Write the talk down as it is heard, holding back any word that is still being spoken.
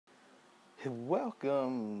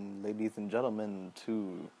Welcome, ladies and gentlemen,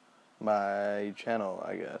 to my channel,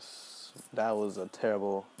 I guess. That was a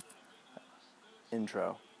terrible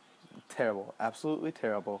intro. Terrible. Absolutely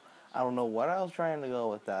terrible. I don't know what I was trying to go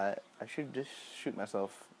with that. I should just shoot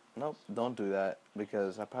myself. Nope, don't do that,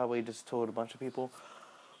 because I probably just told a bunch of people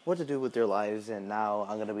what to do with their lives, and now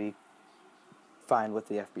I'm going to be fined with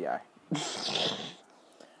the FBI.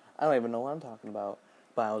 I don't even know what I'm talking about.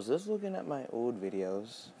 But I was just looking at my old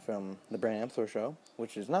videos from the Brand Amthor show,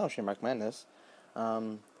 which is now ShamRockMaddness.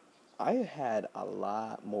 I had a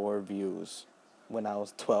lot more views when I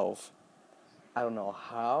was 12. I don't know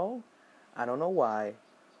how. I don't know why.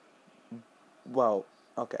 Well,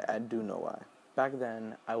 okay, I do know why. Back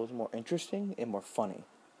then, I was more interesting and more funny.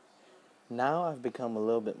 Now I've become a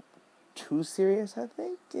little bit too serious, I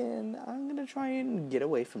think, and I'm going to try and get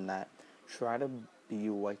away from that. Try to be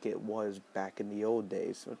like it was back in the old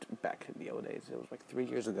days. It was like 3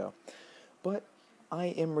 years ago. But I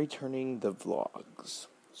am returning the vlogs.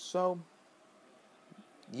 So,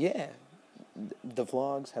 yeah, the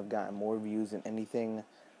vlogs have gotten more views than anything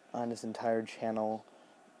on this entire channel.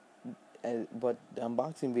 But the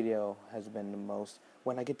unboxing video has been the most.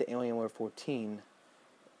 When I get the Alienware 14,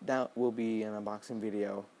 that will be an unboxing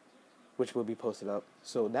video, which will be posted up.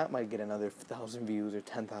 So that might get another 1,000 views or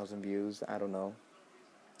 10,000 views. I don't know.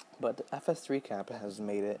 But the FS3 cap has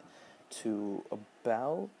made it to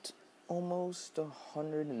about almost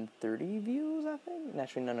 130 views, I think.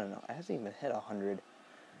 Actually, no. It hasn't even hit 100.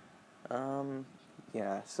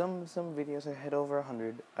 Yeah, some videos I hit over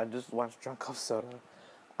 100. I just watched Drunk Off Soda.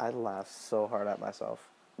 I laughed so hard at myself.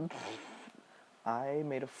 I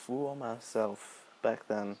made a fool of myself back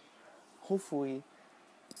then. Hopefully,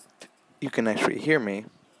 you can actually hear me.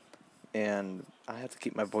 And I have to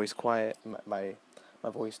keep my voice quiet, my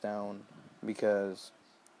voice down, because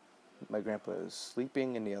my grandpa is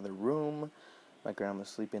sleeping in the other room. My grandma's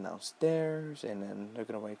sleeping downstairs, and then they're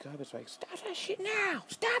gonna wake up. It's like, stop that shit now!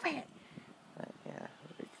 Stop it! Yeah.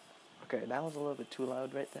 Okay, that was a little bit too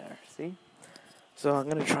loud right there. See? So I'm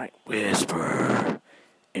gonna try whisper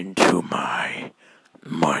into my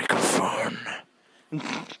microphone.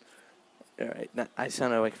 Alright, I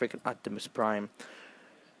sounded like freaking Optimus Prime.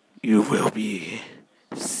 You will be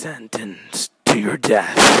sentenced to your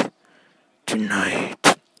death tonight.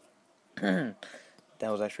 That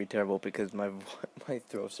was actually terrible because my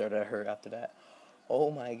throat started to hurt after that.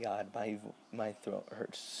 Oh my god, my throat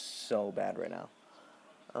hurts so bad right now.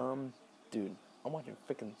 Dude, I'm watching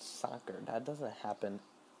freaking soccer. That doesn't happen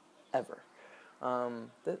ever.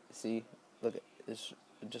 See, look, it's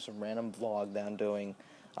just a random vlog that I'm doing.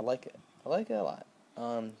 I like it. I like it a lot.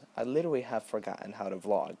 I literally have forgotten how to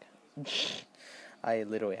vlog. I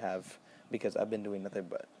literally have, because I've been doing nothing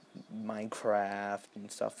but Minecraft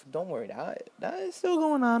and stuff. Don't worry, that is still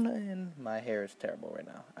going on, and my hair is terrible right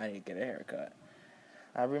now. I need to get a haircut.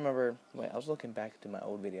 I remember when I was looking back to my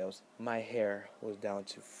old videos, my hair was down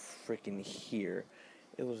to freaking here.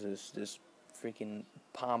 It was this freaking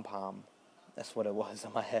pom-pom. That's what it was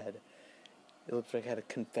on my head. It looked like I had a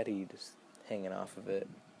confetti just hanging off of it.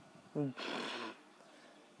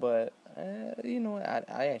 But, you know what,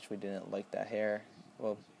 I actually didn't like that hair.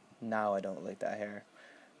 Well, now I don't like that hair.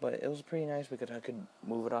 But it was pretty nice because I could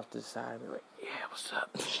move it off to the side and be like, yeah, what's up?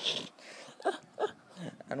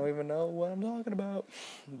 I don't even know what I'm talking about.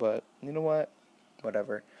 But, you know what?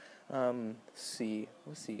 Whatever. Let's see.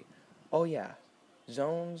 Oh, yeah.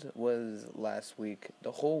 Zones was last week.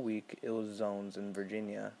 The whole week, it was Zones in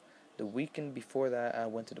Virginia. The weekend before that, I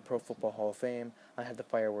went to the Pro Football Hall of Fame. I had the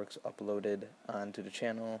fireworks uploaded onto the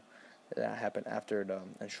channel. That happened after the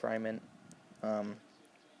enshrinement.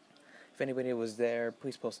 If anybody was there,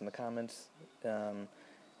 please post in the comments.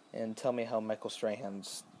 And tell me how Michael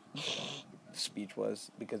Strahan's speech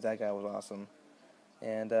was, because that guy was awesome.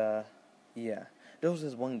 And, yeah. There was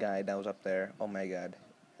this one guy that was up there. Oh, my God.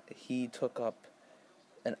 He took up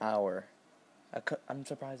an hour. I'm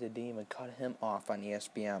surprised they didn't even cut him off on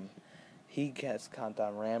ESPN. He gets caught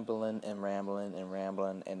on rambling,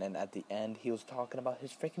 and then at the end, he was talking about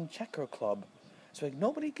his freaking checker club. It's like,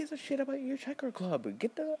 nobody gives a shit about your checker club.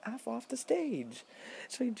 Get the F off the stage.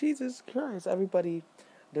 It's like, Jesus Christ, everybody,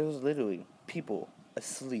 there was literally people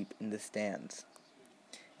asleep in the stands.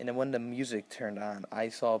 And then when the music turned on, I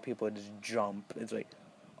saw people just jump. It's like,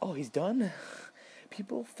 oh, he's done?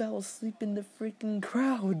 People fell asleep in the freaking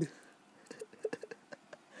crowd.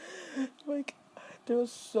 Like, there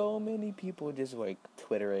was so many people just, like,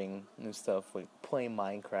 twittering and stuff, like, playing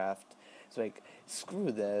Minecraft. It's like, screw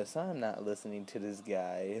this, I'm not listening to this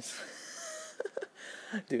guy.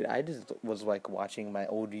 Dude, I just was, like, watching my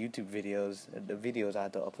old YouTube videos, the videos I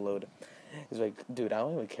had to upload, He's like, dude, I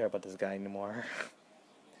don't even care about this guy anymore.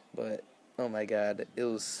 But oh my god, it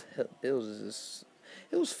was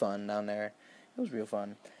fun down there. It was real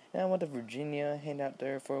fun. And I went to Virginia, hanged out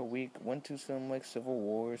there for a week. Went to some like Civil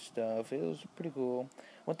War stuff. It was pretty cool.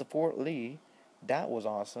 Went to Fort Lee. That was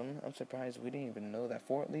awesome. I'm surprised we didn't even know that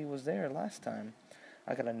Fort Lee was there last time.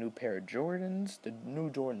 I got a new pair of Jordans, the new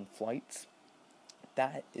Jordan Flights.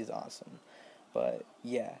 That is awesome. But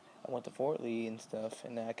yeah, I went to Fort Lee and stuff,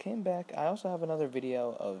 and then I came back. I also have another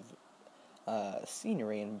video of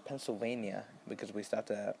scenery in Pennsylvania because we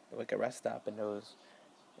stopped at like a rest stop, and there was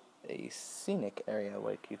a scenic area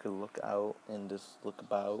like you could look out and just look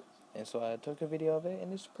about. And so I took a video of it,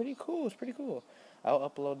 and it's pretty cool. It's pretty cool. I'll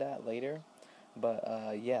upload that later. But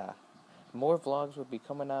yeah, more vlogs will be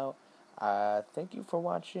coming out. Thank you for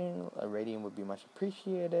watching. A rating would be much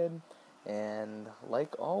appreciated. And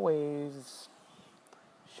like always,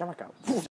 Shamrock out.